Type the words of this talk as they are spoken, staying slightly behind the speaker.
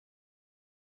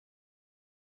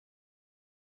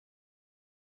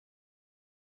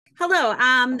Hello,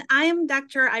 I am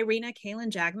Dr. Irina Calin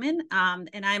Jageman,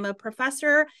 and I'm a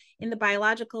professor in the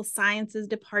Biological Sciences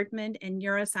Department and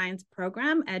Neuroscience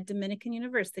program at Dominican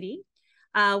University.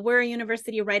 We're a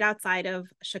university right outside of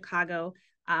Chicago,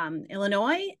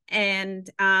 Illinois, and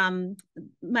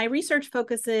my research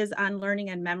focuses on learning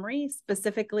and memory.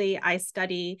 Specifically, I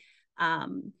study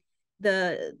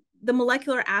the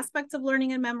molecular aspects of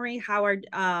learning and memory,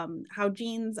 how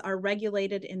genes are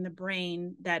regulated in the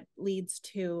brain that leads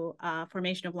to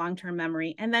formation of long-term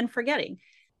memory, and then forgetting.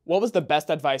 What was the best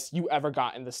advice you ever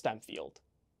got in the STEM field?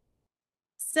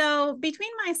 So between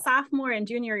my sophomore and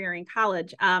junior year in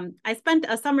college, I spent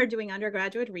a summer doing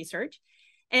undergraduate research.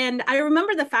 And I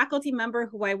remember the faculty member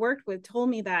who I worked with told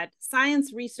me that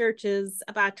science research is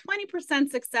about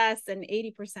 20% success and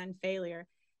 80% failure.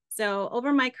 So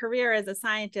over my career as a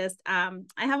scientist, I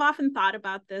have often thought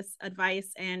about this advice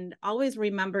and always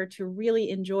remember to really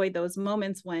enjoy those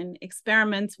moments when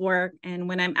experiments work and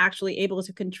when I'm actually able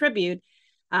to contribute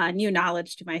new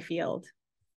knowledge to my field.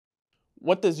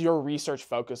 What does your research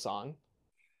focus on?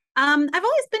 I've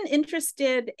always been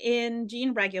interested in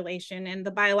gene regulation and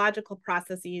the biological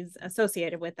processes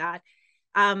associated with that.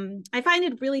 I find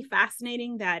it really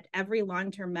fascinating that every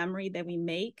long-term memory that we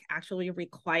make actually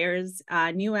requires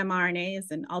new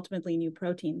mRNAs and ultimately new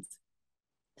proteins.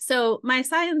 So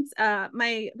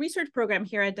my research program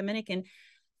here at Dominican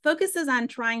focuses on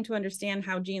trying to understand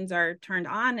how genes are turned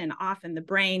on and off in the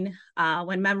brain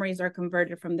when memories are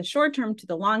converted from the short term to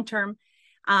the long term.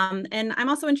 And I'm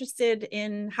also interested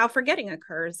in how forgetting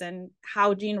occurs and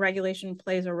how gene regulation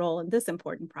plays a role in this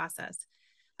important process.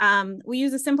 We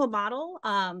use a simple model,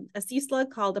 a sea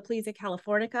slug called Aplysia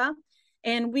californica,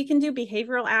 and we can do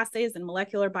behavioral assays and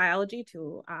molecular biology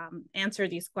to answer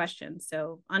these questions.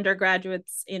 So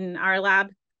undergraduates in our lab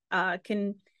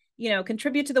can,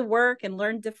 contribute to the work and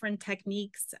learn different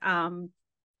techniques from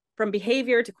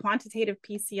behavior to quantitative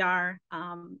PCR.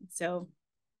 So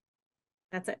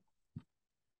that's it.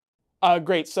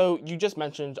 Great. So you just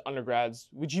mentioned undergrads.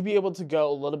 Would you be able to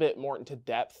go a little bit more into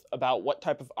depth about what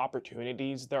type of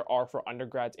opportunities there are for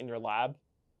undergrads in your lab?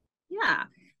 Yeah,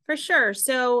 for sure.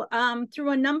 So through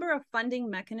a number of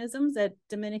funding mechanisms at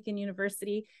Dominican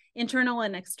University, internal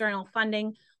and external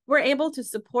funding, we're able to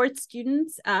support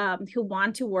students who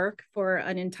want to work for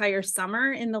an entire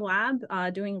summer in the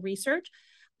lab doing research,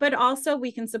 but also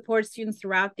we can support students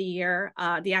throughout the year,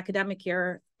 the academic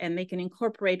year, and they can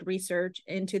incorporate research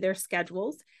into their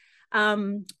schedules.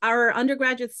 Our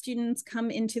undergraduate students come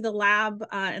into the lab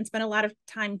and spend a lot of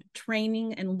time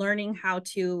training and learning how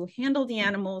to handle the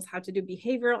animals, how to do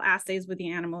behavioral assays with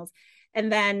the animals,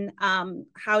 and then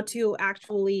how to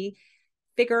actually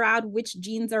figure out which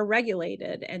genes are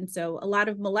regulated. And so a lot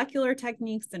of molecular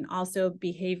techniques and also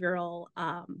behavioral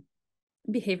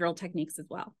techniques as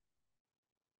well.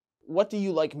 What do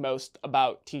you like most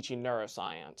about teaching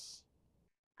neuroscience?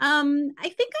 I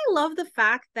think I love the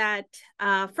fact that,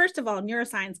 first of all,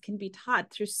 neuroscience can be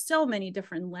taught through so many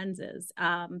different lenses,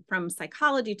 from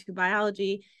psychology to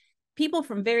biology. People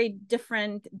from very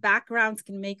different backgrounds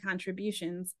can make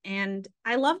contributions. And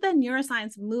I love that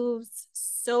neuroscience moves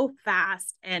so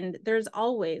fast, and there's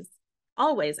always,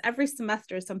 every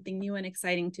semester something new and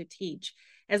exciting to teach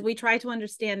as we try to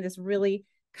understand this really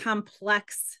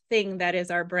complex thing that is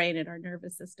our brain and our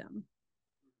nervous system.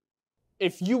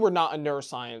 If you were not a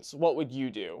neuroscience, what would you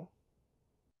do?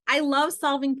 I love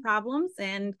solving problems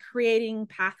and creating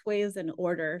pathways and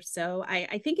order. So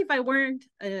I think if I weren't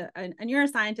a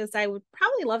neuroscientist, I would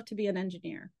probably love to be an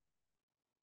engineer.